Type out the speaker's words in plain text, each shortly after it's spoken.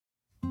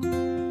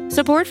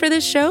Support for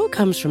this show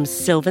comes from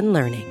Sylvan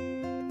Learning.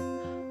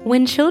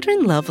 When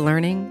children love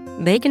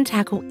learning, they can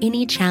tackle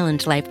any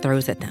challenge life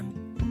throws at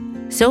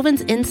them.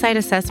 Sylvan's Insight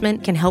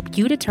Assessment can help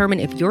you determine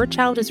if your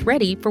child is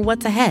ready for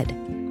what's ahead.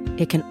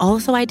 It can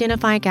also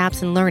identify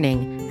gaps in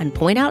learning and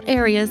point out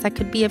areas that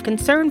could be of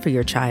concern for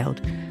your child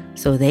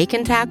so they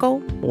can tackle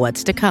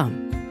what's to come.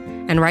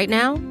 And right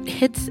now,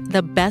 it's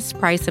the best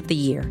price of the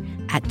year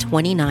at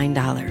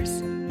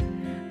 $29.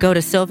 Go to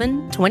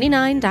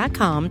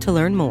sylvan29.com to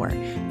learn more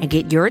and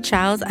get your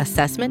child's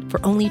assessment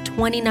for only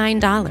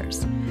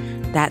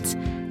 $29. That's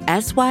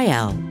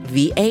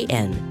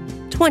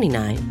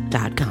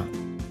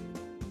SYLVAN29.com.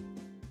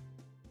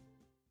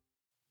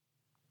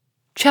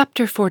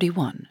 Chapter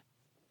 41.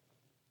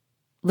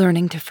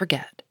 Learning to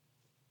Forget.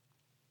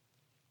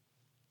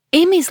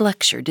 Amy's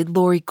lecture did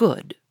Laurie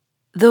good,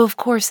 though of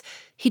course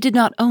he did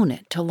not own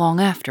it till long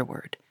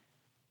afterward.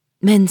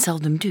 Men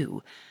seldom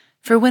do,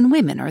 for when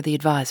women are the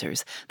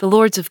advisers, the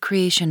lords of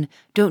creation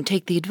don't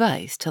take the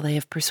advice till they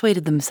have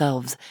persuaded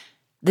themselves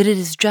that it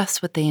is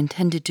just what they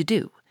intended to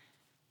do.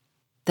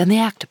 Then they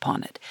act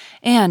upon it,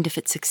 and if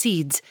it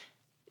succeeds,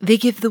 they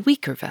give the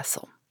weaker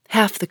vessel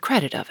half the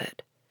credit of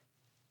it.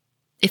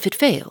 If it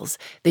fails,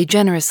 they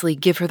generously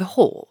give her the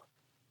whole.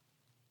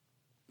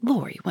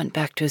 Laurie went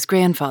back to his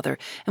grandfather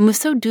and was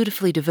so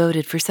dutifully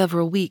devoted for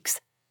several weeks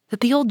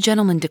that the old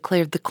gentleman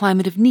declared the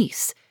climate of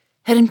Nice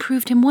had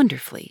improved him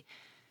wonderfully,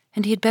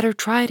 and he had better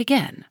try it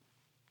again.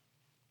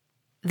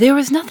 There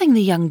was nothing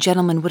the young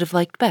gentleman would have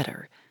liked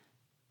better,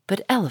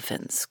 but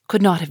elephants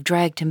could not have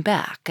dragged him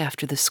back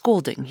after the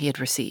scolding he had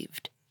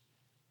received.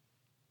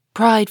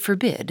 Pride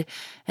forbid,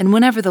 and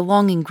whenever the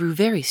longing grew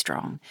very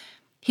strong,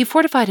 he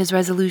fortified his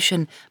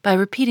resolution by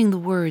repeating the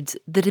words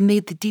that had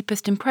made the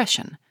deepest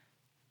impression.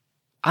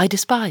 I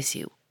despise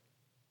you.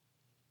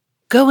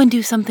 Go and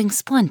do something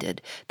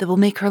splendid that will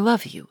make her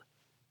love you.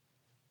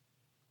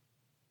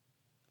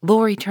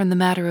 Laurie turned the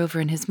matter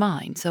over in his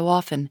mind so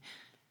often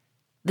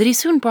that he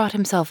soon brought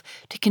himself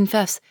to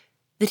confess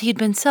that he had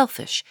been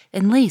selfish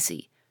and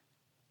lazy.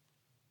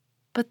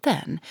 But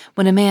then,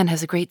 when a man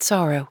has a great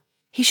sorrow,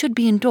 he should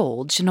be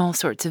indulged in all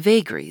sorts of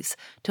vagaries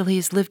till he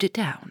has lived it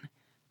down.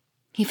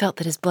 He felt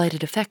that his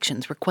blighted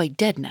affections were quite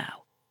dead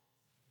now.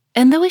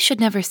 And though he should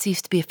never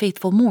cease to be a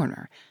faithful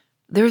mourner,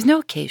 there was no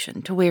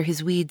occasion to wear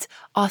his weeds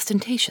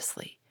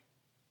ostentatiously.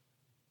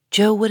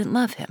 Jo wouldn't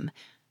love him,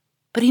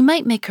 but he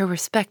might make her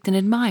respect and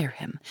admire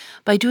him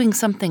by doing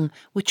something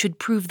which should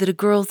prove that a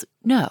girl's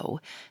no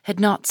had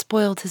not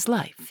spoiled his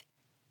life.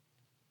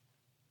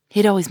 He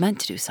had always meant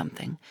to do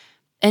something,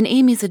 and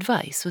Amy's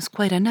advice was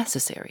quite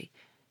unnecessary.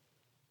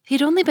 He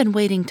had only been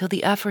waiting till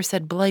the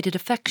aforesaid blighted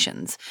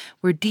affections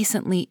were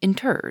decently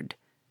interred.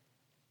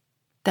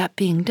 That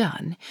being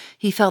done,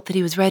 he felt that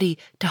he was ready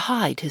to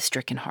hide his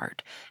stricken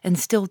heart and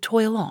still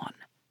toil on.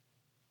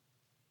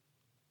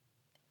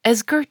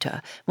 As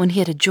Goethe, when he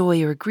had a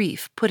joy or a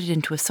grief, put it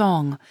into a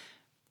song,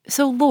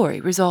 so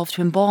Laurie resolved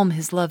to embalm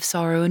his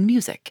love-sorrow in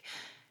music,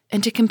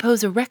 and to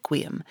compose a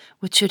requiem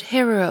which should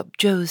harrow up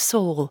Jo's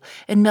soul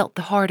and melt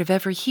the heart of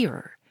every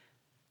hearer.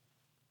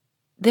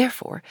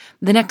 Therefore,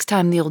 the next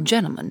time the old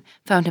gentleman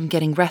found him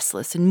getting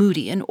restless and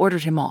moody and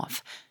ordered him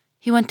off,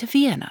 he went to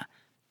Vienna,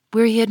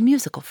 where he had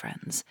musical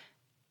friends,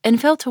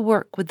 and fell to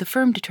work with the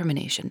firm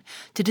determination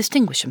to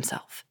distinguish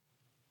himself.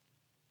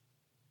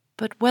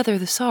 But whether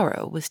the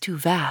sorrow was too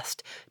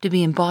vast to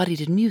be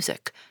embodied in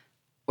music,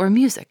 or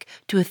music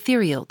too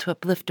ethereal to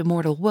uplift a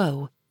mortal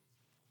woe,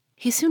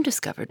 he soon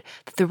discovered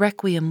that the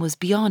requiem was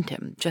beyond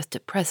him just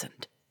at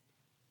present.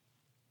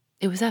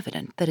 It was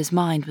evident that his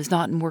mind was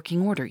not in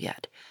working order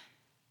yet,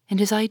 and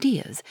his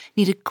ideas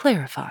needed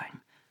clarifying,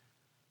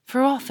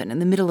 for often in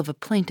the middle of a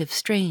plaintive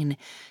strain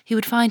he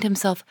would find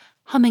himself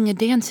humming a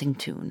dancing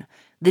tune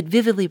that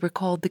vividly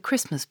recalled the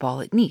Christmas ball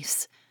at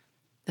Nice,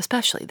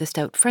 especially the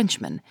stout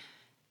Frenchman,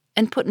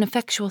 and put an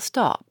effectual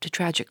stop to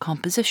tragic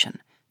composition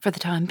for the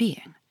time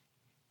being.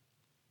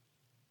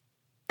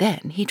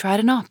 Then he tried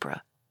an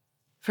opera,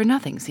 for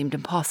nothing seemed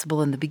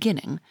impossible in the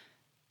beginning,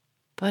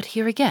 but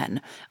here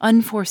again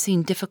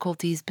unforeseen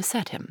difficulties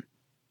beset him.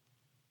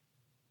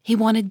 He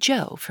wanted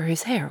Jo for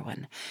his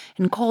heroine,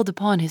 and called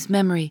upon his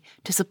memory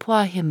to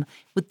supply him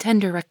with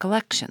tender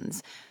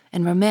recollections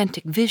and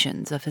romantic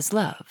visions of his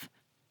love.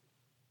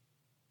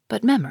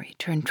 But memory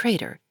turned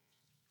traitor,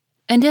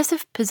 and as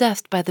if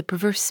possessed by the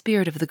perverse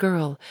spirit of the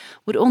girl,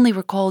 would only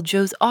recall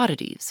Jo's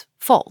oddities,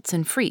 faults,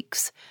 and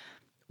freaks,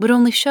 would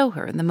only show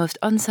her in the most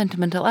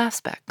unsentimental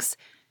aspects,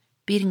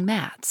 beating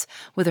mats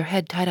with her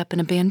head tied up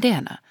in a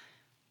bandana,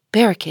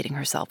 barricading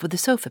herself with a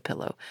sofa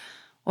pillow,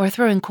 or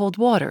throwing cold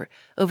water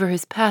over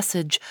his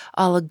passage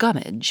a la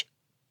Gummidge,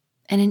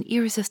 and an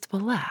irresistible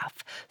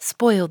laugh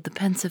spoiled the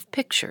pensive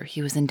picture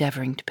he was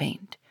endeavoring to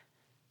paint.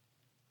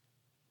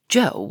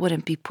 Jo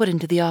wouldn't be put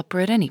into the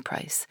opera at any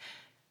price,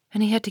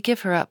 and he had to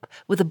give her up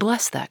with a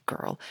bless that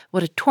girl,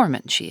 what a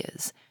torment she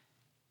is,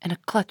 and a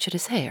clutch at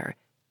his hair,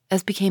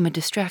 as became a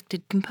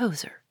distracted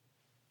composer.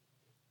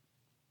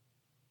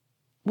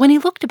 When he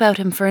looked about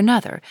him for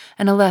another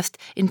and a less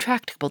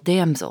intractable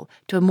damsel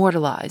to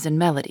immortalize in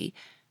melody,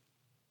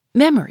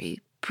 Memory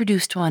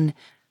produced one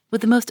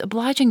with the most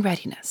obliging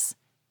readiness.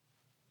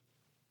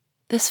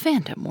 This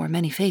phantom wore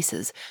many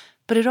faces,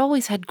 but it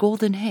always had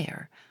golden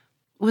hair,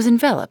 was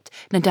enveloped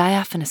in a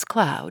diaphanous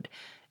cloud,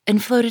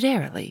 and floated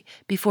airily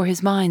before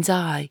his mind's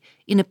eye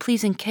in a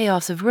pleasing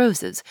chaos of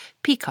roses,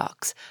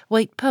 peacocks,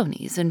 white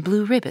ponies, and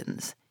blue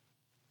ribbons.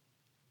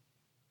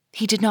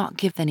 He did not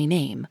give any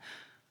name,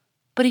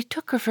 but he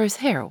took her for his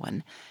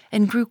heroine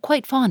and grew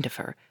quite fond of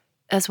her,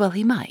 as well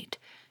he might,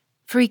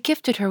 for he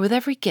gifted her with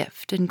every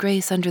gift and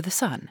grace under the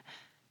sun,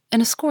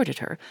 and escorted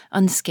her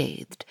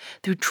unscathed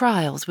through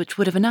trials which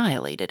would have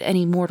annihilated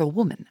any mortal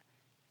woman.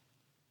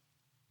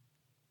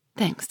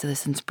 Thanks to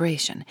this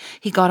inspiration,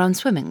 he got on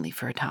swimmingly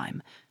for a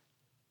time,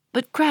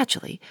 but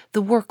gradually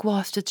the work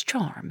lost its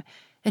charm,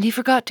 and he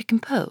forgot to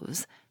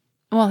compose,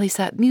 while he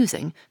sat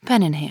musing,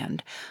 pen in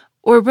hand,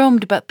 or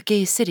roamed about the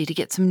gay city to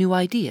get some new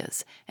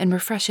ideas and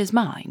refresh his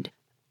mind,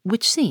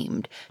 which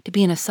seemed to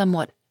be in a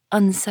somewhat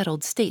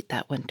unsettled state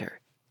that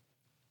winter.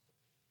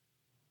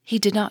 He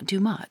did not do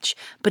much,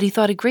 but he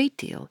thought a great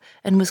deal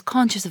and was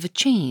conscious of a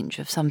change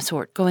of some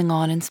sort going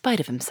on in spite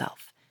of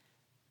himself.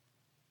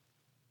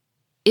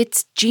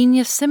 "It's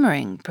genius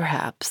simmering,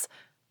 perhaps.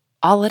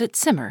 I'll let it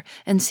simmer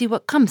and see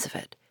what comes of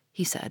it,"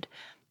 he said,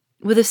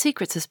 with a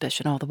secret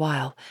suspicion all the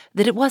while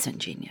that it wasn't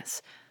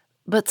genius,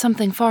 but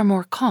something far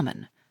more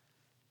common.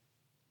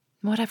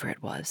 Whatever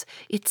it was,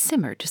 it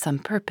simmered to some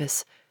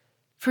purpose,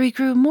 for he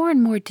grew more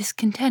and more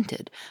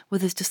discontented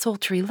with his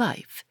desultory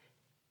life,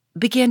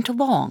 began to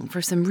long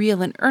for some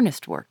real and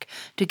earnest work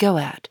to go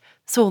at,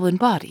 soul and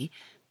body,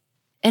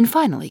 and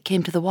finally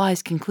came to the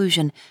wise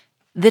conclusion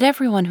that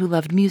everyone who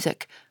loved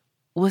music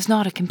was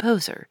not a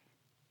composer.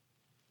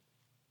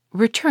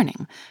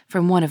 Returning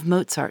from one of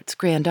Mozart's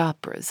grand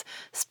operas,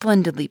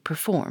 splendidly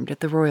performed at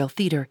the Royal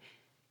Theatre,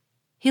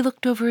 he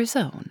looked over his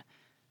own,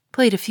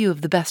 played a few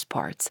of the best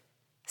parts,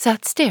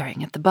 sat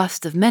staring at the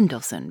busts of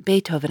Mendelssohn,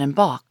 Beethoven, and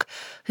Bach,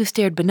 who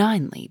stared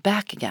benignly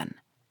back again.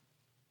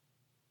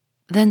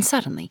 Then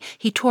suddenly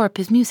he tore up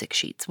his music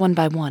sheets one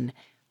by one,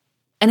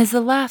 and as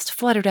the last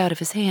fluttered out of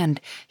his hand,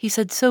 he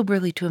said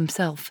soberly to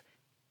himself,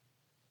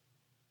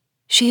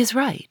 "She is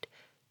right.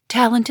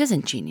 Talent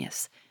isn't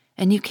genius,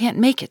 and you can't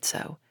make it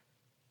so.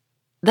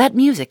 That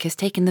music has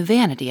taken the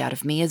vanity out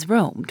of me as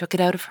Rome took it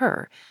out of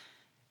her,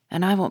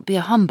 and I won't be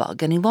a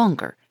humbug any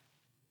longer.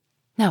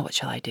 Now what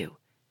shall I do?"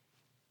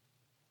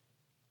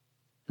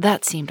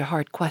 That seemed a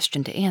hard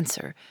question to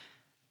answer,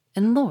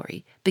 and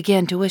Laurie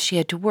began to wish he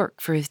had to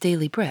work for his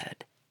daily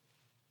bread.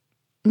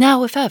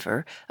 Now, if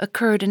ever,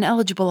 occurred an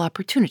eligible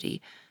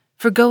opportunity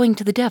for going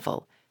to the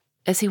devil,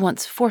 as he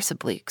once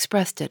forcibly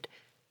expressed it,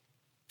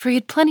 for he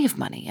had plenty of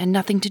money and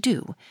nothing to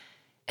do,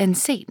 and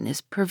Satan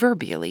is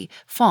proverbially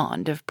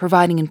fond of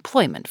providing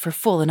employment for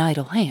full and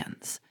idle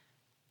hands.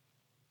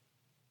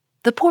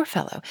 The poor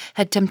fellow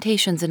had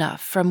temptations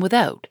enough from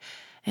without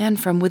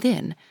and from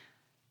within,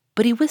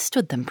 but he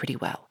withstood them pretty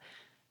well,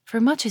 for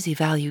much as he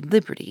valued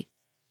liberty,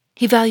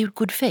 he valued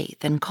good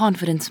faith and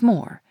confidence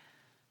more.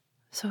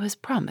 So his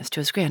promise to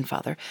his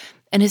grandfather,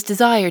 and his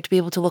desire to be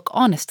able to look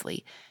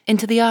honestly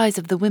into the eyes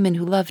of the women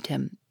who loved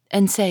him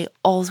and say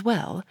all's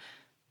well,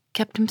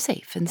 kept him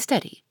safe and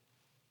steady.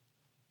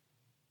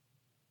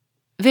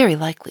 Very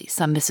likely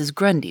some Mrs.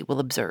 Grundy will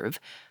observe,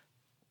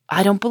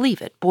 "I don't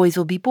believe it. Boys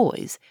will be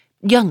boys.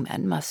 Young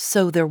men must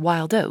sow their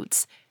wild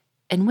oats,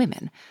 and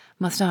women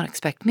must not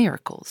expect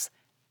miracles."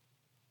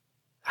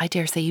 I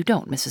dare say you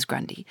don't, Mrs.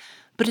 Grundy,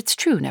 but it's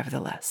true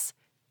nevertheless.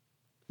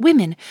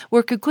 Women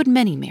work a good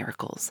many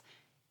miracles,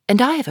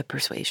 and I have a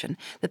persuasion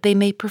that they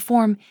may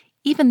perform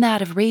even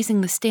that of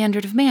raising the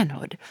standard of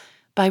manhood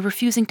by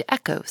refusing to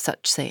echo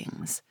such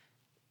sayings.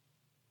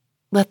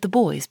 Let the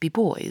boys be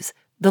boys,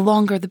 the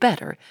longer the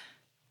better,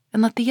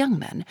 and let the young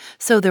men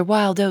sow their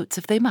wild oats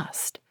if they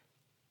must.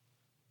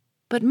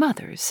 But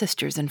mothers,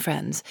 sisters, and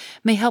friends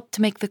may help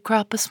to make the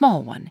crop a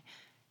small one,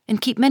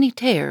 and keep many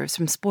tares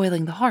from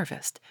spoiling the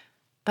harvest,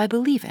 by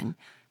believing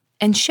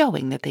and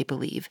showing that they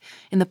believe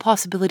in the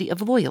possibility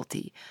of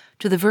loyalty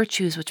to the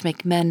virtues which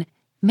make men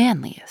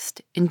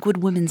manliest in good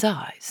women's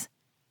eyes.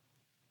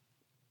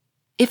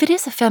 If it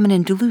is a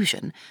feminine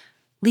delusion,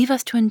 leave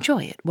us to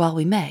enjoy it while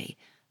we may,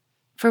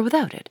 for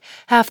without it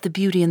half the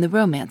beauty and the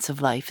romance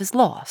of life is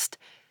lost,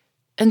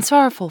 and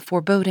sorrowful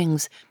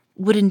forebodings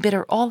would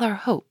embitter all our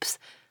hopes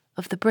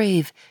of the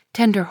brave,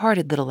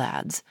 tender-hearted little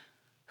lads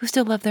who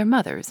still love their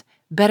mothers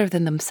better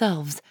than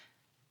themselves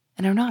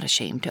and are not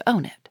ashamed to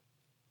own it.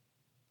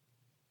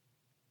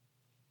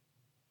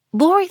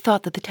 Laurie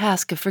thought that the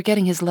task of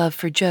forgetting his love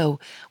for Jo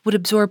would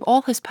absorb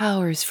all his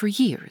powers for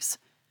years.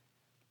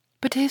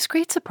 But to his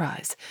great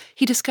surprise,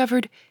 he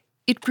discovered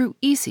it grew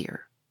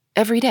easier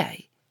every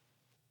day.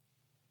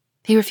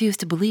 He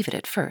refused to believe it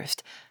at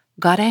first,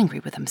 got angry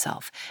with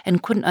himself,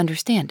 and couldn't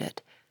understand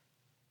it.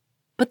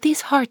 But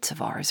these hearts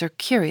of ours are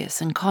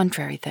curious and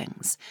contrary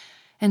things,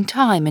 and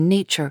time and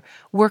nature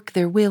work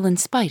their will in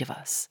spite of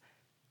us.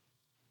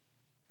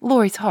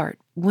 Laurie's heart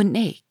wouldn't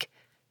ache.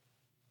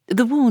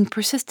 The wound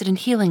persisted in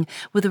healing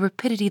with a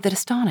rapidity that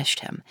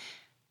astonished him,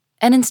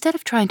 and instead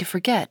of trying to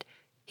forget,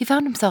 he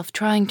found himself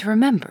trying to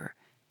remember.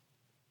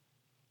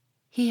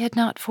 He had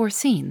not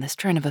foreseen this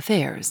turn of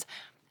affairs,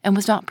 and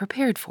was not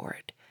prepared for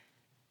it.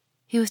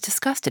 He was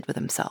disgusted with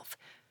himself,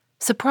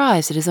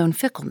 surprised at his own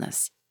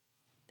fickleness,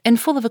 and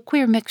full of a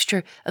queer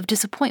mixture of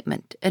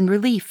disappointment and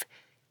relief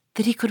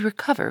that he could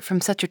recover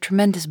from such a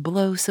tremendous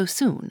blow so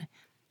soon.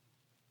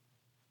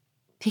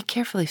 He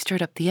carefully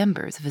stirred up the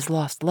embers of his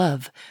lost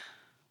love,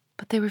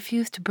 but they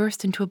refused to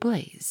burst into a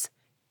blaze.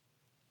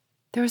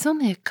 There was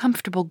only a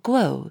comfortable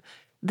glow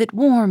that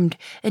warmed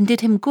and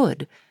did him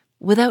good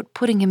without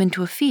putting him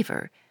into a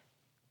fever,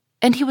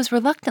 and he was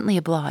reluctantly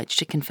obliged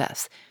to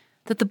confess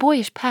that the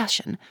boyish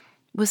passion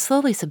was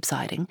slowly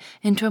subsiding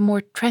into a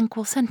more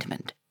tranquil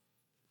sentiment,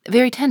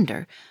 very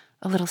tender,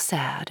 a little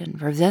sad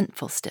and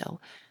resentful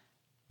still,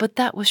 but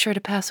that was sure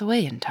to pass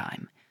away in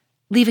time,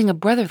 leaving a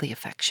brotherly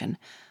affection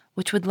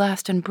which would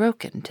last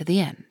unbroken to the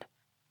end.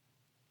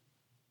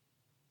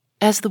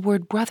 As the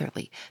word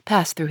brotherly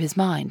passed through his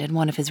mind in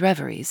one of his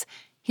reveries,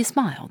 he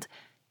smiled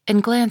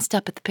and glanced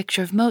up at the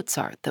picture of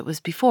Mozart that was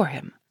before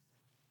him.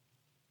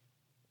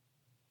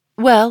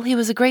 Well, he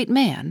was a great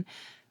man,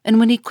 and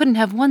when he couldn't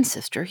have one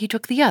sister, he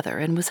took the other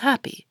and was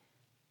happy.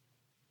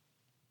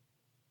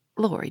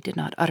 Laurie did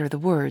not utter the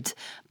words,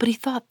 but he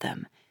thought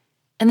them,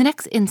 and the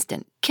next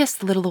instant kissed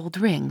the little old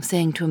ring,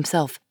 saying to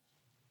himself,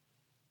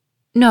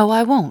 "No,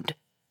 I won't.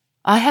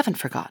 I haven't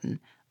forgotten.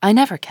 I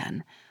never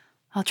can.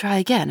 I'll try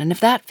again, and if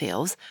that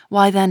fails,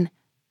 why then—"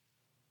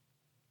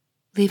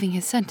 Leaving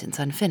his sentence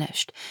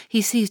unfinished,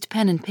 he seized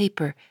pen and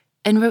paper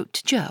and wrote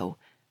to Jo,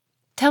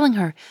 telling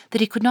her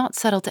that he could not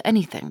settle to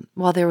anything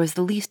while there was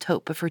the least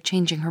hope of her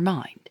changing her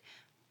mind.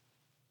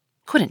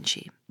 Couldn't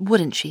she,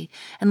 wouldn't she,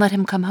 and let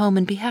him come home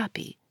and be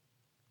happy?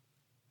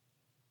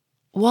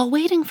 While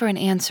waiting for an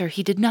answer,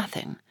 he did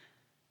nothing,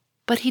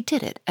 but he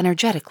did it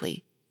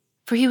energetically,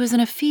 for he was in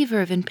a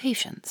fever of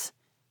impatience.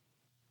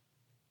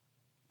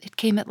 It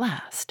came at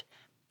last,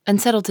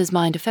 and settled his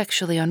mind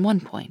effectually on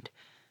one point,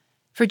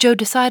 for Jo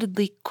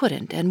decidedly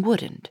couldn't and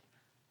wouldn't.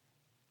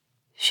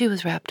 She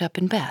was wrapped up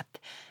in Beth,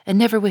 and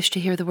never wished to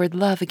hear the word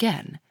love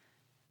again.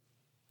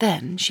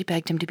 Then she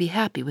begged him to be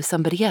happy with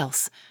somebody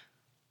else,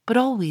 but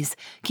always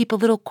keep a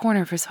little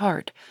corner of his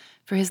heart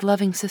for his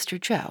loving sister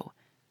Jo.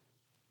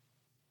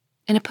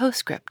 In a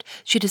postscript,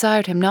 she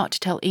desired him not to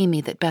tell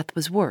Amy that Beth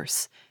was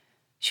worse.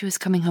 She was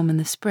coming home in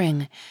the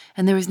spring,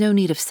 and there was no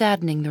need of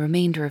saddening the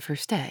remainder of her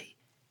stay.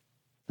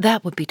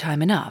 That would be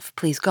time enough,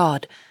 please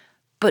God,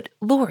 but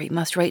Laurie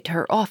must write to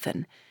her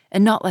often,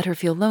 and not let her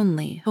feel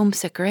lonely,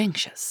 homesick, or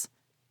anxious.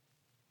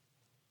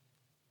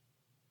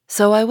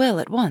 "So I will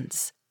at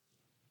once.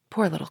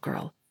 Poor little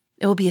girl,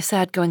 it will be a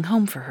sad going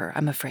home for her,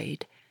 I'm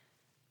afraid."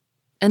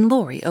 And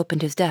Laurie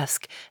opened his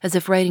desk as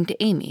if writing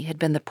to Amy had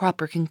been the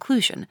proper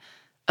conclusion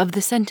of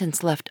the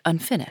sentence left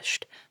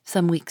unfinished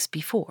some weeks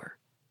before.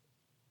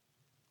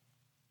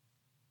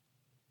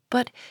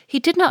 But he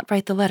did not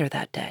write the letter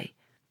that day,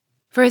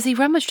 for as he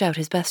rummaged out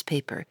his best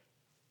paper,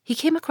 he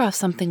came across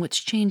something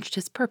which changed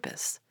his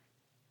purpose.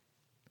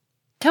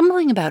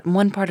 Tumbling about in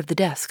one part of the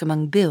desk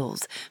among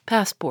bills,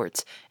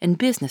 passports, and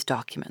business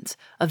documents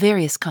of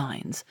various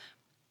kinds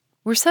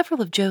were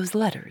several of Jo's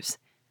letters,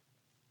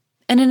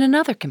 and in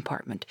another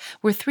compartment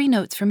were 3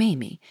 notes from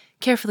Amy,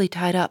 carefully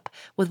tied up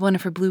with one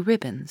of her blue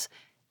ribbons,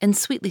 and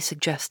sweetly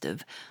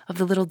suggestive of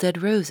the little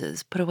dead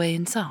roses put away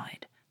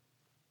inside.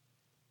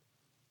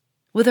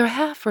 With her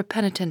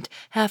half-repentant,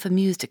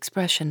 half-amused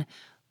expression,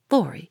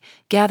 Laurie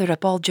gathered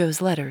up all Jo's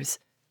letters,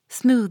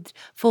 smoothed,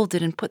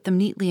 folded, and put them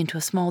neatly into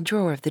a small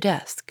drawer of the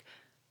desk,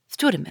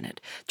 stood a minute,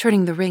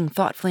 turning the ring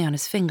thoughtfully on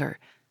his finger,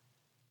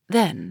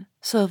 then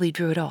slowly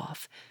drew it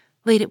off,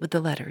 laid it with the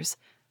letters,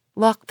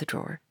 locked the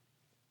drawer,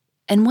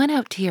 and went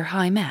out to hear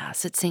High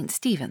Mass at St.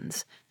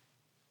 Stephen's,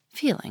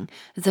 feeling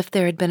as if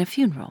there had been a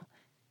funeral.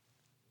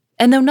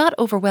 And though not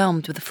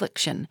overwhelmed with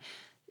affliction,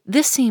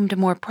 this seemed a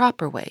more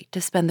proper way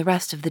to spend the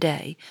rest of the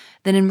day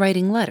than in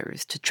writing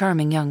letters to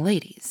charming young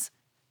ladies.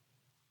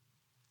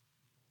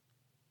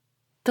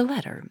 The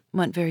letter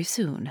went very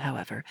soon,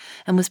 however,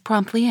 and was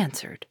promptly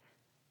answered,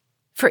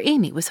 for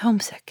Amy was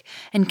homesick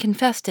and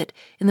confessed it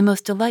in the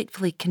most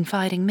delightfully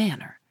confiding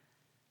manner.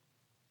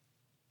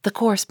 The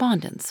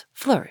correspondence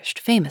flourished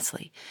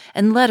famously,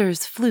 and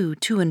letters flew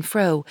to and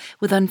fro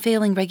with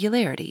unfailing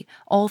regularity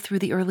all through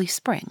the early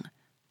spring.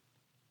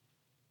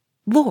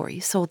 Laurie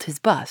sold his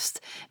busts,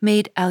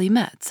 made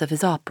allumettes of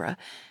his opera,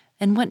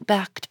 and went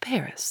back to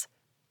Paris,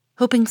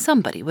 hoping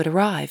somebody would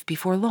arrive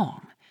before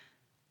long.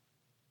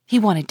 He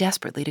wanted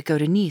desperately to go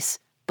to Nice,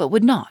 but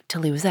would not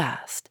till he was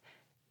asked,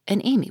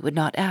 and Amy would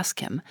not ask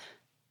him,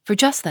 for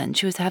just then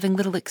she was having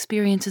little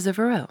experiences of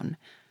her own,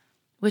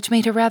 which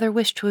made her rather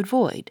wish to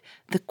avoid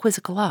the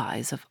quizzical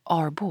eyes of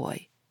our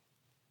boy.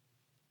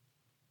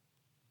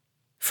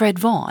 Fred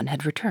Vaughn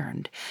had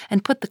returned,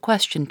 and put the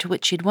question to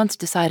which she had once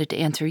decided to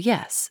answer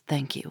yes,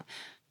 thank you.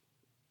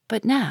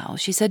 But now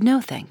she said no,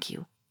 thank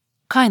you,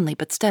 kindly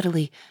but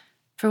steadily,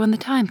 for when the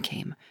time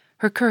came,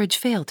 her courage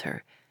failed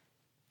her,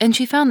 and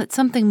she found that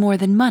something more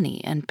than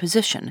money and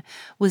position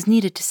was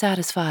needed to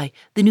satisfy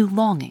the new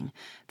longing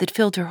that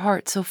filled her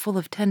heart so full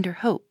of tender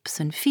hopes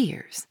and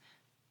fears.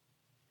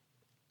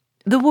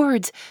 The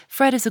words,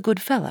 "Fred is a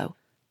good fellow,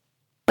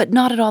 but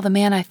not at all the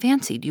man I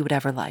fancied you would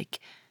ever like,"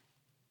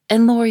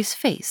 and Laurie's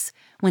face,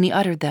 when he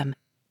uttered them,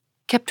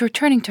 kept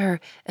returning to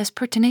her as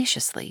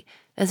pertinaciously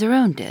as her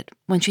own did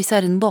when she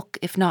said in look,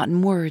 if not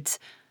in words,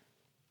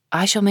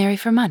 "I shall marry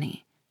for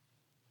money."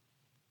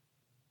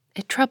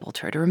 It troubled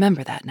her to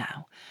remember that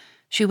now.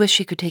 She wished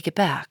she could take it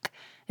back.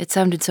 It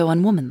sounded so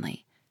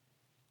unwomanly.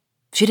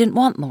 She didn't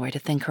want Laurie to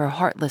think her a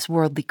heartless,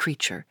 worldly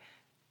creature.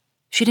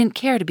 She didn't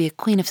care to be a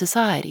queen of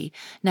society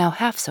now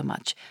half so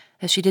much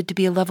as she did to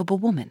be a lovable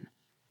woman.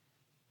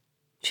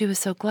 She was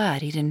so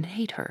glad he didn't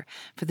hate her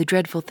for the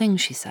dreadful things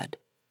she said,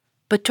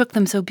 but took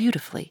them so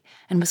beautifully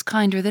and was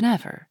kinder than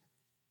ever.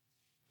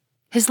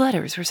 His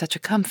letters were such a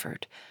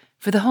comfort,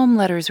 for the home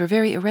letters were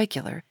very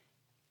irregular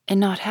and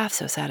not half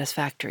so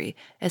satisfactory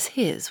as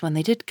his when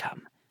they did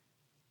come.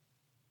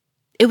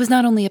 It was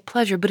not only a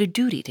pleasure but a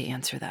duty to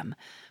answer them,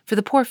 for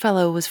the poor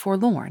fellow was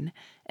forlorn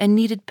and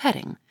needed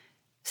petting,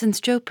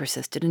 since Joe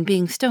persisted in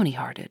being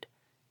stony-hearted.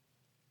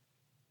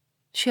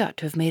 She ought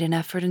to have made an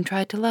effort and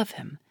tried to love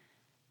him.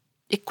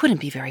 It couldn't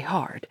be very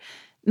hard.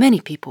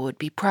 Many people would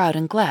be proud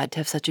and glad to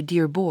have such a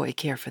dear boy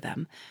care for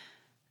them.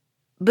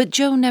 But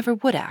Joe never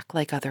would act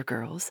like other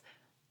girls,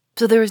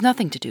 so there was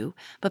nothing to do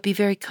but be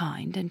very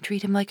kind and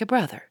treat him like a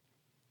brother.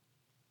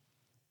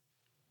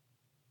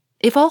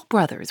 If all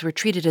brothers were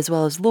treated as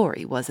well as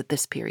Laurie was at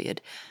this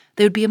period,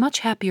 they would be a much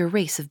happier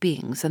race of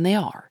beings than they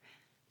are.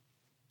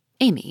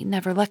 Amy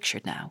never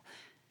lectured now.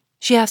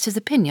 She asked his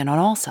opinion on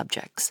all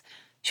subjects.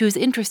 She was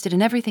interested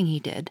in everything he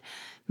did,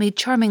 made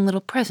charming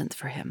little presents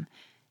for him,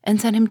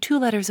 and sent him 2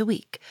 letters a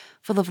week,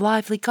 full of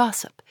lively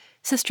gossip,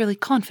 sisterly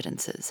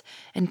confidences,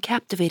 and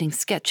captivating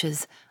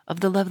sketches of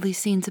the lovely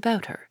scenes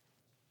about her.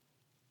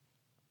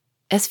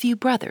 As few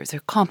brothers are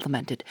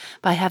complimented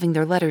by having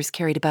their letters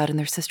carried about in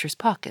their sisters'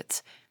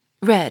 pockets,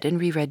 read and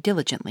reread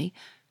diligently,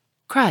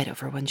 cried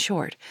over when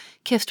short,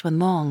 kissed when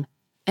long,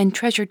 and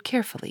treasured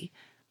carefully,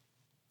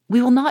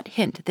 we will not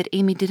hint that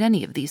Amy did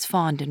any of these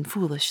fond and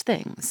foolish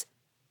things.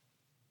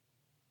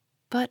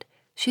 But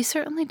she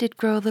certainly did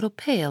grow a little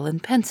pale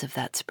and pensive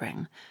that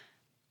spring,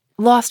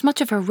 lost much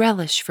of her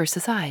relish for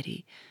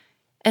society,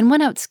 and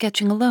went out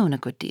sketching alone a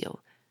good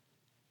deal.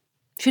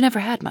 She never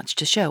had much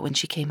to show when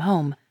she came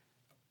home,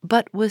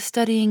 but was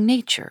studying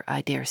nature,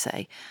 I dare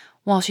say,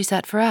 while she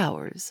sat for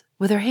hours,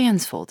 with her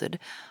hands folded,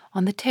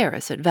 on the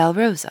terrace at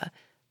Valrosa,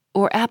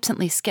 or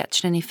absently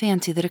sketched any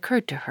fancy that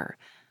occurred to her.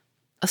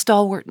 A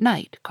stalwart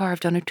knight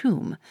carved on a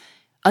tomb,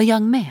 a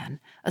young man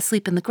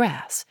asleep in the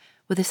grass,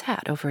 with his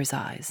hat over his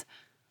eyes,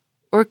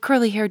 or a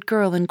curly-haired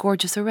girl in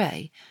gorgeous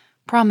array,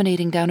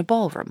 promenading down a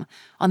ballroom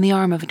on the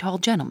arm of a tall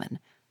gentleman,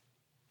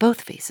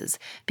 both faces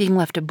being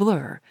left a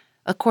blur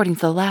according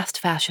to the last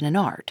fashion in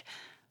art,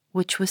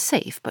 which was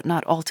safe but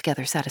not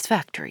altogether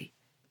satisfactory.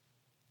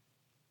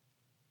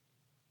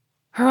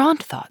 Her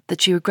aunt thought that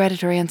she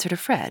regretted her answer to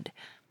Fred,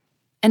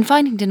 and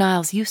finding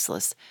denials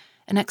useless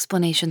and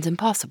explanations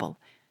impossible,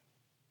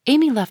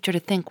 Amy left her to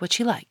think what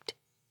she liked,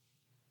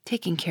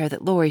 taking care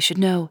that Laurie should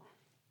know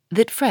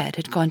that Fred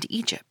had gone to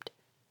Egypt.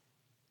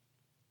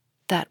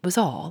 That was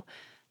all,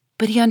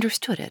 but he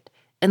understood it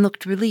and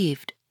looked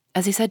relieved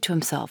as he said to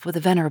himself with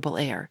a venerable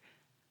air,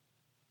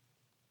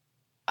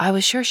 "I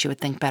was sure she would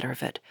think better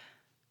of it.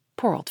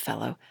 Poor old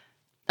fellow.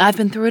 I've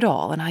been through it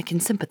all, and I can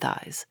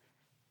sympathize."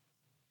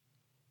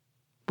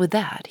 With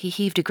that, he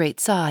heaved a great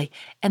sigh,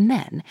 and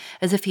then,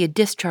 as if he had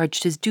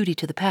discharged his duty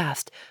to the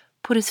past,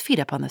 put his feet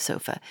up on the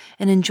sofa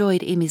and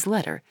enjoyed Amy's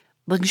letter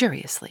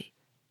luxuriously.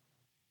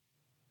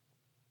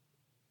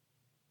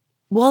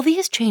 While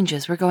these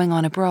changes were going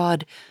on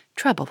abroad,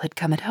 trouble had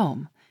come at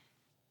home.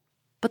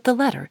 But the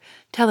letter,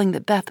 telling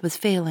that Beth was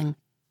failing,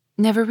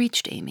 never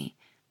reached Amy,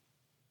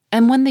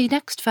 and when they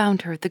next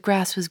found her, the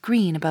grass was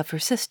green above her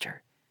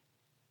sister.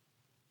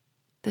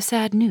 The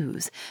sad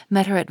news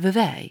met her at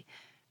Vevey,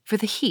 for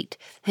the heat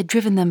had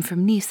driven them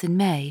from Nice in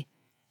May,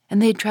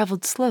 and they had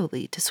traveled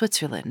slowly to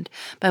Switzerland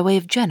by way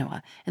of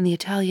Genoa and the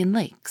Italian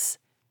lakes.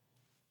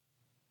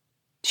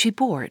 She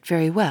bore it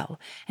very well,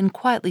 and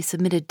quietly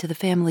submitted to the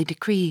family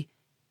decree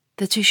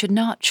that she should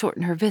not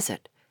shorten her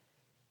visit,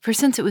 for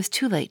since it was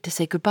too late to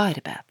say goodbye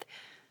to Beth,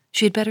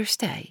 she had better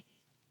stay,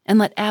 and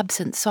let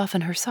absence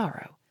soften her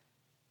sorrow.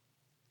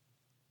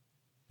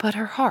 But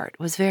her heart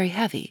was very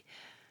heavy.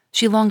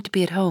 She longed to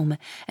be at home,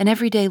 and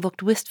every day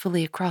looked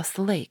wistfully across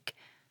the lake,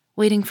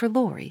 waiting for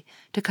Laurie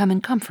to come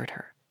and comfort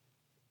her.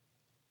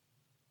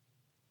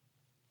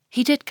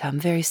 He did come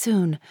very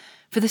soon,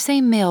 for the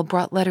same mail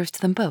brought letters to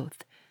them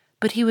both,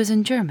 but he was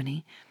in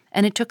Germany,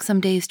 and it took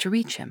some days to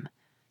reach him.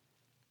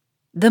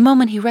 The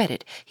moment he read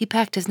it, he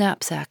packed his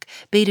knapsack,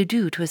 bade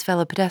adieu to his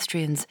fellow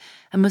pedestrians,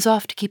 and was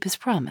off to keep his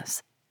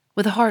promise,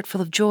 with a heart full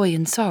of joy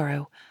and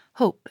sorrow,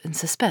 hope and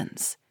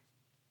suspense.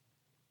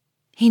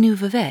 He knew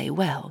Vevey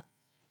well,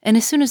 and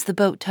as soon as the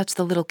boat touched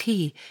the little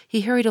quay,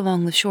 he hurried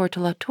along the shore to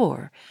La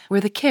Tour,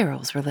 where the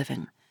Carrolls were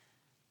living.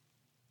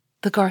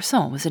 The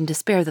garçon was in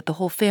despair that the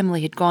whole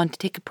family had gone to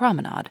take a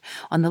promenade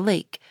on the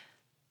lake.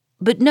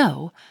 But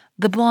no,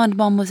 the blonde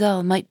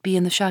mademoiselle might be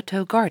in the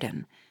chateau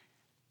garden.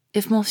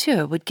 If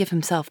monsieur would give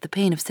himself the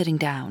pain of sitting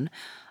down,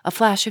 a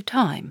flash of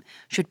time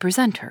should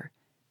present her.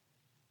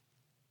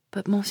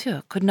 But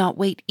monsieur could not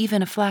wait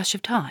even a flash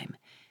of time,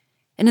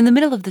 and in the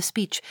middle of the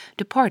speech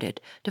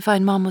departed to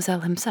find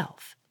mademoiselle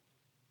himself.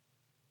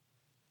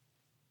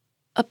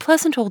 A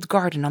pleasant old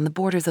garden on the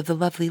borders of the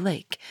lovely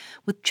lake,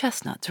 with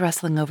chestnuts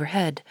rustling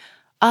overhead,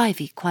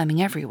 ivy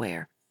climbing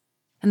everywhere,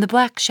 and the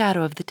black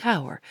shadow of the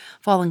tower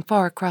falling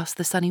far across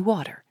the sunny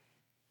water.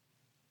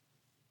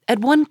 At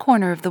one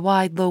corner of the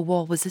wide, low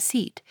wall was a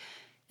seat,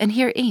 and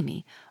here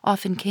Amy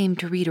often came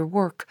to read or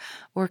work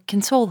or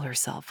console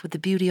herself with the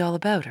beauty all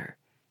about her.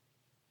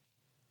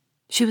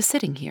 She was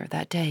sitting here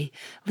that day,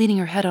 leaning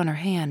her head on her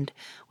hand,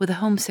 with a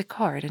homesick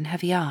heart and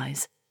heavy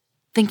eyes,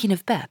 thinking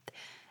of Beth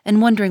and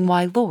wondering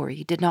why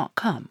Laurie did not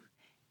come.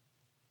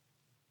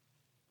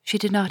 She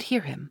did not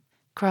hear him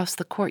cross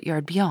the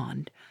courtyard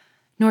beyond,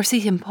 nor see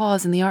him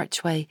pause in the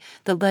archway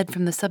that led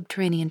from the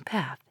subterranean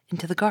path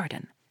into the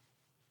garden.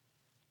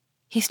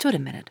 He stood a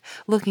minute,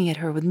 looking at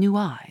her with new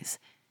eyes,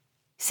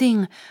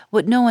 seeing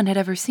what no one had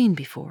ever seen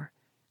before,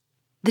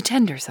 the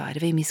tender side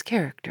of Amy's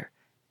character.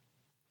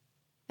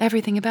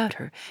 Everything about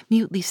her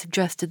mutely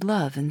suggested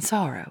love and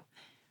sorrow.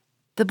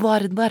 The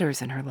blotted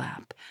letters in her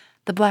lap,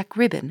 the black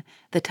ribbon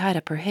that tied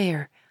up her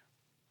hair,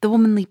 the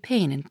womanly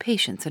pain and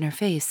patience in her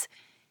face,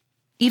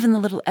 even the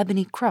little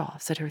ebony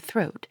cross at her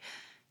throat,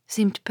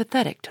 seemed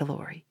pathetic to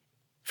Laurie,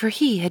 for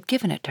he had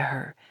given it to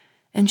her,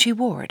 and she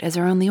wore it as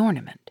her only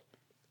ornament.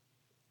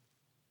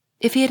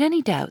 If he had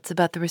any doubts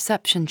about the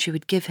reception she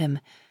would give him,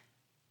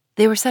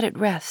 they were set at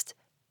rest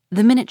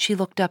the minute she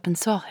looked up and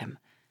saw him.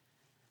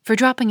 For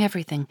dropping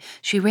everything,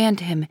 she ran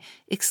to him,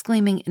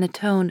 exclaiming in a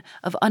tone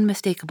of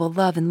unmistakable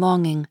love and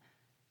longing,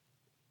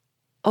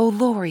 "Oh,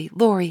 Laurie,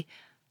 Laurie,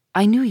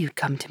 I knew you'd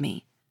come to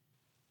me."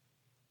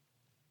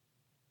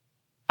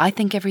 I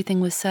think everything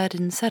was said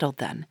and settled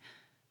then,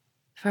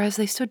 for as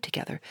they stood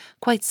together,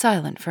 quite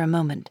silent for a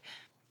moment,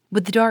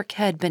 with the dark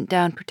head bent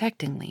down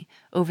protectingly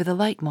over the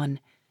light one,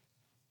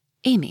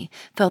 Amy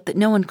felt that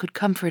no one could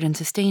comfort and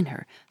sustain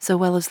her so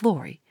well as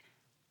Laurie,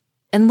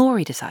 and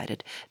Laurie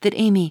decided that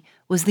Amy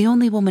was the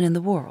only woman in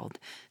the world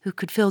who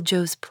could fill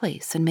Joe's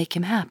place and make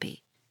him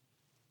happy.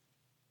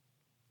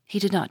 He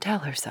did not tell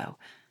her so,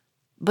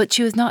 but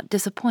she was not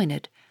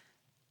disappointed,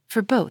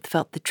 for both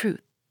felt the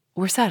truth,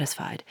 were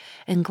satisfied,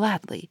 and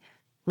gladly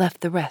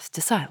left the rest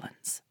to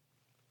silence.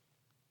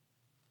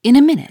 In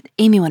a minute,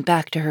 Amy went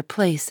back to her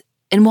place,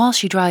 and while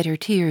she dried her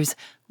tears,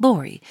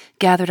 Laurie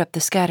gathered up the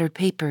scattered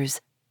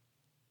papers,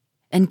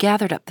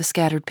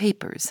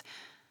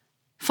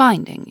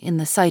 finding, in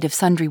the sight of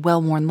sundry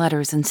well-worn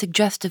letters and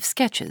suggestive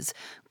sketches,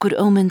 good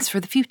omens for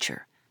the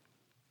future.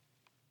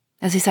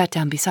 As he sat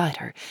down beside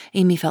her,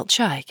 Amy felt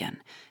shy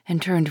again,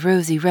 and turned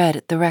rosy red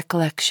at the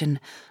recollection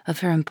of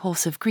her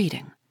impulsive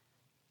greeting.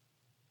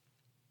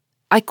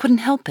 "I couldn't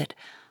help it.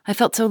 I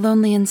felt so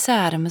lonely and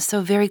sad, and was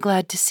so very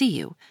glad to see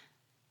you.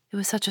 It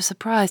was such a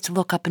surprise to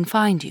look up and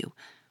find you,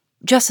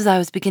 just as I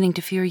was beginning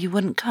to fear you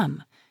wouldn't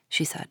come,"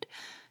 she said,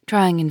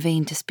 trying in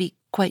vain to speak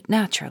quite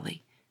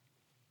naturally.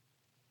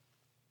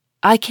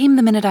 "I came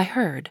the minute I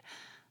heard.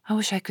 I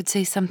wish I could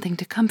say something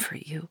to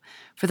comfort you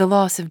for the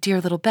loss of dear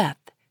little Beth.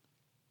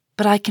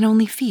 But I can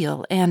only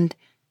feel, and—"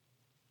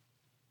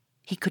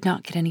 He could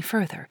not get any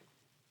further,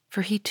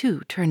 for he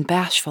too turned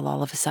bashful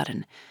all of a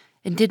sudden,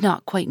 and did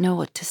not quite know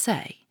what to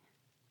say.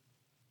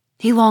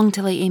 He longed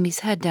to lay Amy's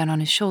head down on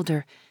his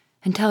shoulder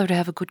and tell her to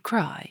have a good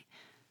cry,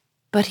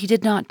 but he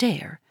did not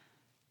dare,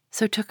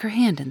 so took her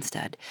hand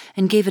instead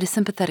and gave it a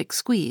sympathetic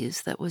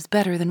squeeze that was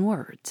better than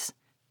words.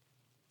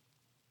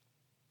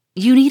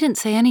 "You needn't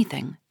say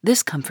anything.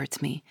 This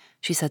comforts me,"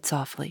 she said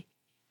softly.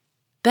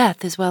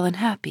 "Beth is well and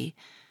happy,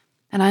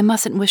 and I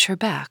mustn't wish her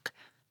back,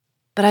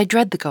 but I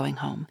dread the going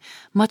home,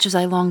 much as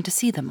I long to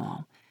see them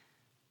all.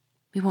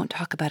 We won't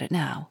talk about it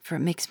now, for it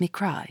makes me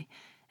cry,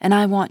 and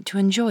I want to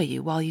enjoy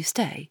you while you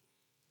stay.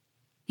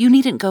 You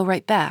needn't go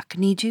right back,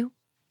 need you?"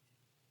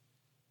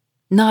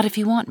 "Not if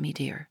you want me,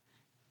 dear."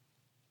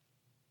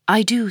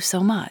 "I do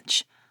so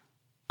much.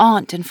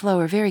 Aunt and Flo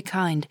are very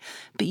kind,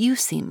 but you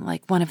seem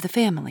like one of the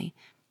family,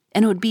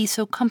 and it would be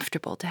so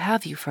comfortable to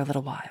have you for a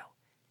little while."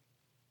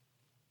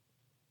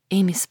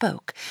 Amy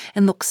spoke,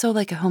 and looked so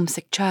like a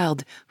homesick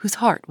child whose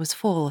heart was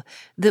full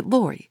that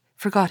Laurie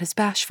forgot his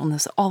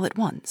bashfulness all at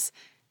once,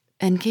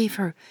 and gave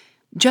her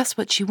just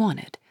what she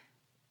wanted,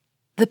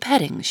 the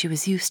petting she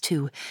was used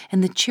to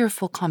and the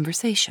cheerful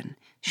conversation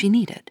she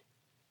needed.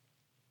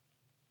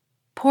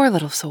 "Poor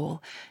little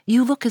soul,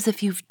 you look as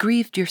if you've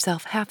grieved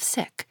yourself half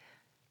sick.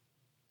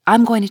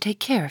 I'm going to take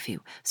care of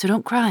you, so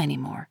don't cry any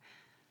more.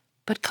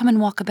 But come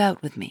and walk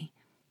about with me.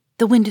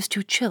 The wind is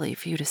too chilly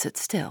for you to sit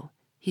still,"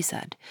 he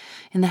said,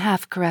 in the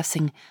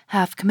half-caressing,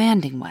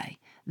 half-commanding way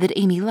that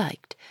Amy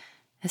liked,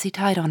 as he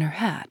tied on her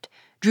hat,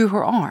 drew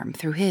her arm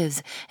through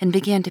his, and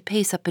began to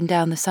pace up and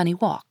down the sunny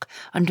walk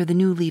under the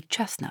new-leaved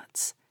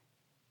chestnuts.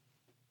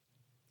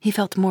 He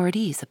felt more at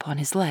ease upon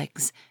his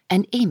legs,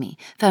 and Amy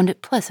found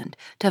it pleasant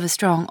to have a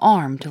strong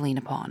arm to lean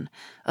upon,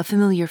 a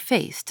familiar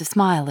face to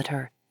smile at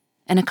her,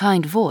 and a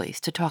kind voice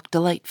to talk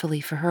delightfully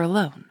for her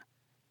alone.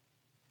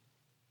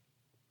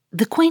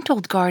 The quaint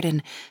old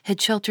garden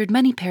had sheltered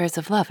many pairs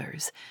of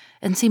lovers,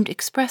 and seemed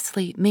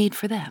expressly made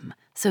for them,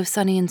 so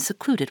sunny and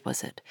secluded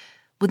was it,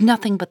 with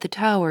nothing but the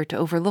tower to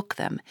overlook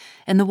them,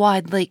 and the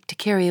wide lake to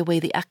carry away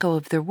the echo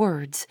of their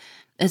words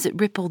as it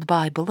rippled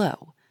by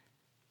below.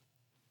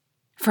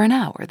 For an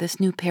hour this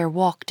new pair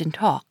walked and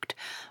talked,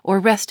 or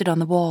rested on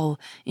the wall,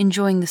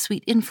 enjoying the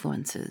sweet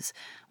influences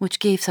which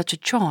gave such a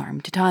charm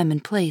to time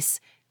and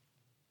place,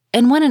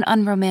 and when an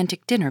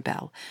unromantic dinner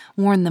bell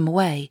warned them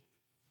away,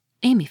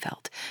 Amy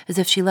felt as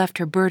if she left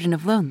her burden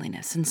of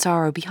loneliness and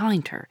sorrow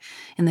behind her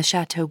in the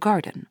chateau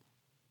garden.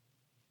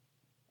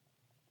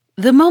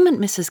 The moment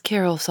Mrs.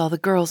 Carroll saw the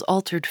girl's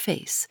altered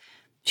face,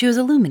 she was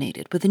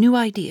illuminated with a new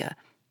idea,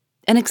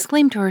 and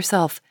exclaimed to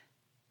herself,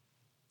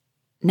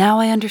 "Now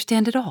I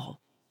understand it all.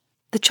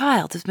 The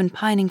child has been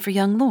pining for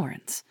young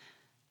Lawrence.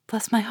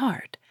 Bless my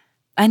heart,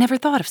 I never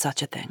thought of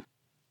such a thing."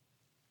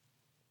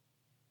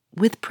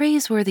 With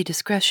praiseworthy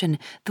discretion,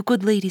 the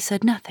good lady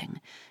said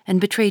nothing, and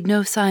betrayed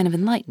no sign of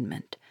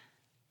enlightenment,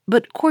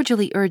 but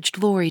cordially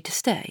urged Laurie to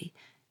stay,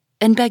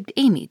 and begged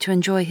Amy to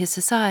enjoy his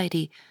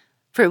society,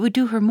 for it would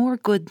do her more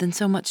good than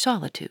so much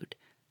solitude.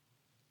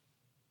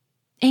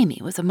 Amy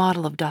was a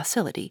model of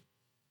docility,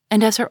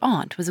 and as her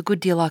aunt was a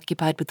good deal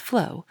occupied with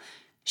Flo,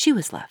 she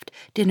was left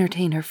to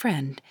entertain her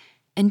friend,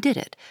 and did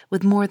it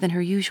with more than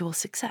her usual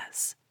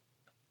success.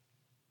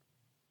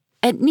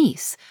 At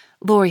Nice,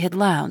 Laurie had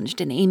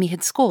lounged and Amy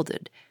had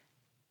scolded.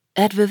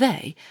 At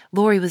Vevey,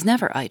 Laurie was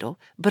never idle,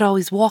 but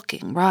always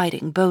walking,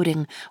 riding,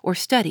 boating, or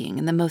studying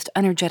in the most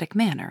energetic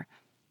manner,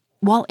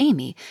 while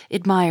Amy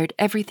admired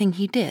everything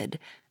he did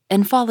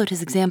and followed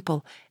his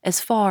example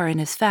as far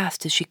and as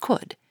fast as she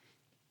could.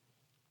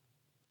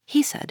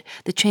 He said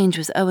the change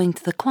was owing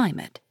to the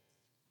climate,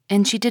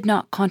 and she did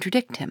not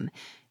contradict him,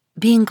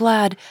 being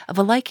glad of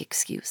a like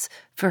excuse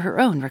for her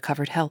own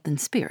recovered health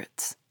and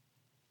spirits.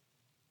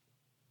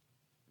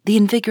 The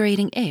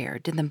invigorating air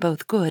did them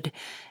both good,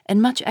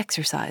 and much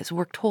exercise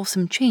worked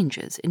wholesome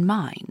changes in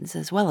minds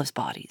as well as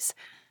bodies.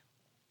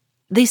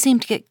 They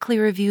seemed to get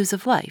clearer views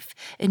of life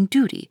and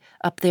duty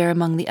up there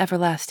among the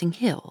everlasting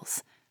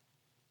hills.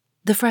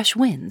 The fresh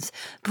winds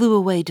blew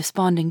away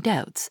desponding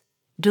doubts,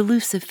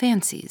 delusive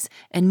fancies,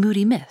 and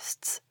moody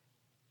mists.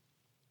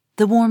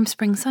 The warm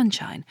spring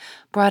sunshine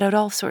brought out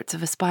all sorts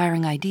of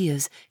aspiring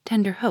ideas,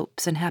 tender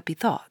hopes, and happy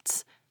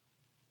thoughts.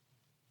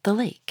 The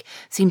lake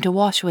seemed to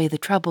wash away the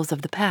troubles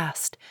of the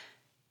past,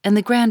 and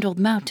the grand old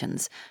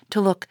mountains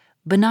to look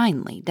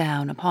benignly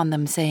down upon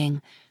them,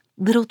 saying,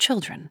 "Little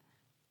children,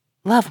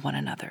 love one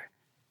another."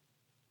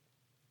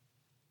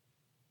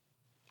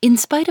 In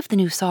spite of the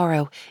new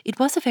sorrow, it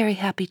was a very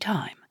happy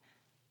time,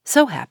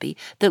 so happy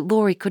that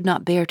Laurie could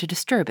not bear to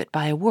disturb it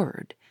by a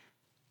word.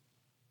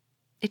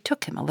 It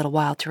took him a little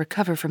while to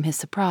recover from his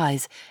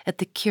surprise at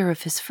the cure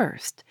of his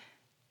first,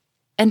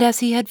 and as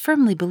he had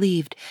firmly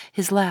believed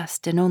his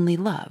last and only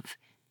love.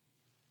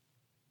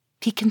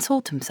 He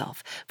consoled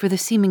himself for the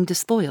seeming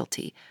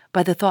disloyalty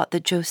by the thought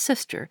that Joe's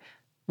sister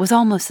was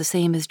almost the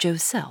same as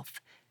Joe's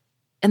self,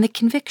 and the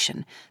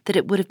conviction that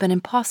it would have been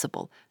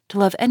impossible to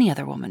love any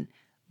other woman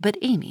but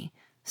Amy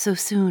so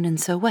soon and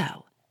so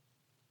well.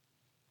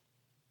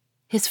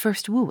 His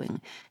first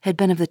wooing had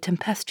been of the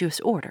tempestuous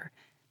order,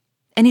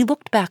 and he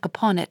looked back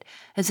upon it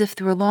as if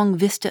through a long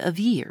vista of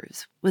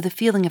years, with a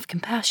feeling of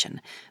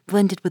compassion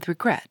blended with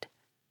regret.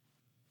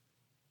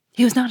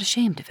 He was not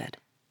ashamed of it,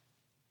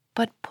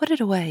 but put it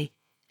away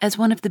as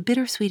one of the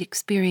bittersweet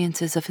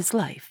experiences of his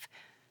life,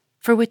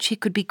 for which he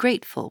could be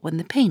grateful when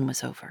the pain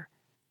was over.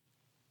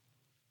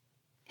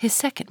 His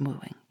second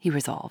wooing, he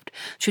resolved,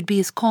 should be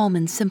as calm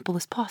and simple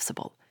as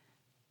possible.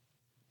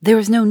 There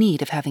was no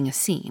need of having a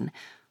scene,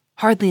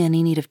 hardly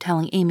any need of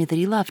telling Amy that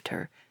he loved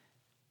her.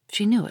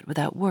 She knew it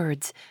without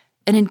words,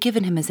 and had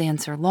given him his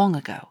answer long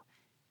ago.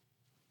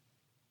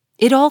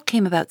 It all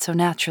came about so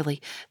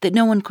naturally that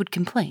no one could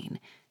complain,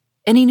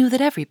 and he knew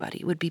that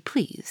everybody would be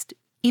pleased,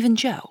 even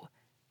Joe.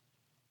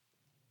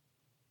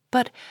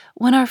 But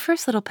when our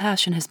first little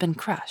passion has been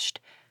crushed,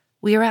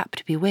 we are apt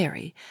to be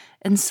wary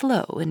and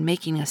slow in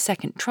making a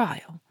second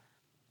trial.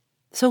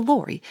 So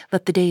Laurie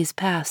let the days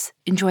pass,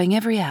 enjoying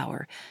every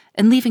hour,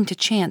 and leaving to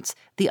chance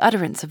the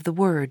utterance of the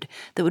word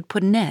that would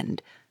put an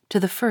end to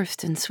the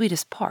first and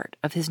sweetest part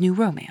of his new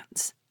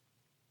romance.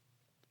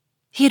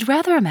 He had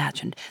rather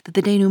imagined that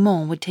the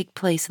denouement would take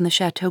place in the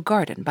chateau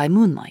garden by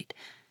moonlight,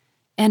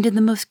 and in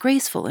the most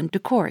graceful and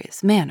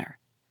decorous manner,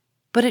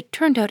 but it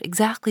turned out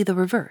exactly the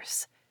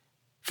reverse,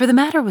 for the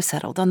matter was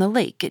settled on the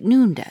lake at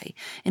noonday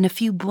in a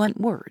few blunt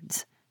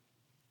words.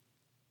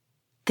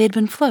 They had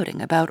been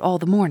floating about all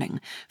the morning,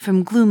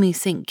 from gloomy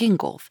St.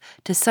 Gingolph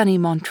to sunny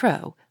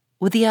Montreux,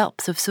 with the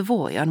Alps of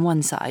Savoy on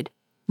one side,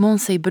 Mont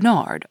St.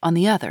 Bernard on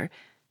the other,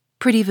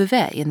 pretty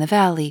Vevey in the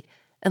valley,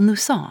 and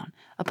Lausanne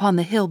upon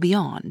the hill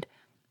beyond,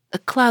 a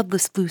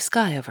cloudless blue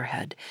sky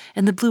overhead,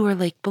 and the bluer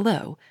lake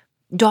below,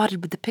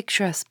 dotted with the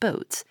picturesque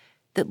boats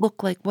that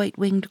look like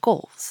white-winged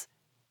gulls.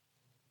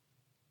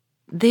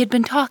 They had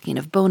been talking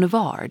of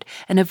Bonivard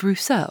and of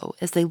Rousseau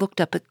as they looked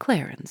up at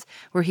Clarens,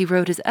 where he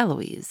wrote his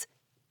Eloise.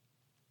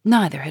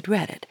 Neither had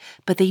read it,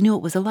 but they knew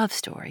it was a love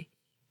story,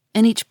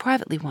 and each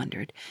privately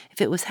wondered if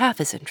it was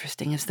half as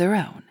interesting as their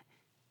own.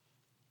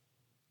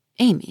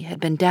 Amy had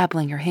been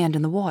dabbling her hand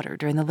in the water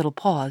during the little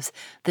pause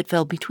that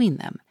fell between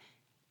them,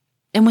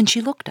 and when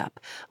she looked up,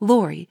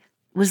 Laurie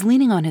was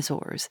leaning on his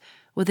oars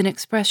with an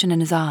expression in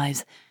his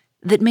eyes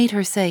that made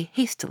her say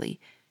hastily,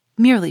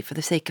 merely for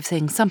the sake of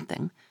saying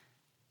something,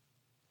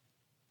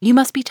 "You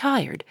must be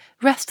tired.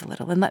 Rest a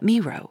little and let me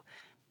row.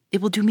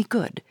 It will do me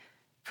good,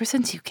 for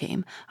since you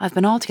came, I've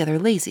been altogether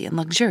lazy and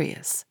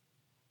luxurious."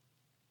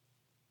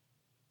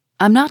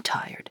 "I'm not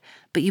tired,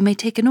 but you may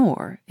take an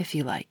oar, if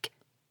you like.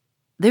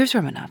 There's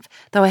room enough,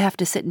 though I have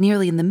to sit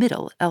nearly in the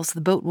middle, else the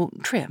boat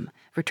won't trim,"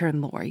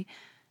 returned Laurie,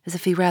 as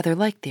if he rather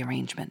liked the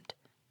arrangement.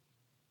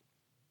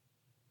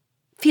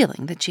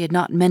 Feeling that she had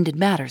not mended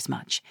matters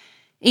much,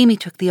 Amy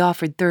took the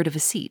offered third of a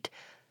seat,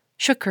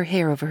 shook her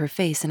hair over her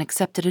face, and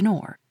accepted an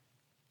oar.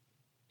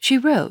 She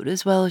rowed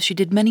as well as she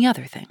did many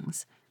other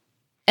things,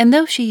 and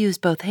though she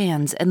used both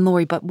hands and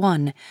Laurie but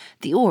one,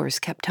 the oars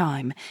kept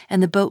time,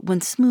 and the boat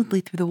went smoothly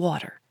through the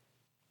water.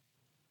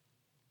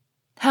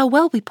 "How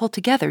well we pull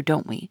together,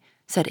 don't we?"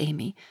 said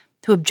Amy,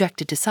 who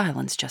objected to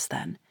silence just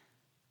then.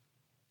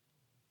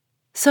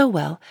 "So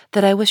well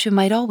that I wish we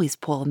might always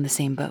pull in the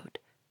same boat.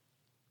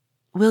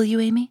 Will you,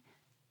 Amy?"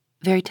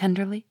 very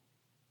tenderly.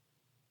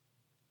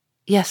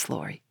 "Yes,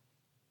 Laurie,"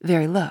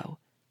 very low.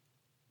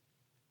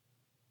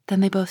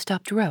 Then they both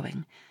stopped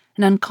rowing,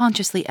 and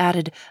unconsciously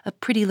added a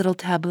pretty little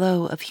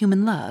tableau of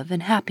human love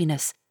and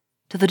happiness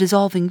to the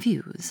dissolving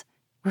views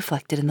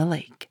reflected in the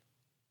lake.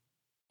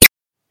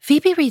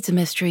 Phoebe Reads a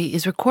Mystery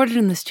is recorded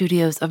in the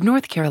studios of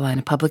North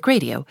Carolina Public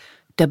Radio,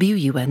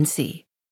 WUNC.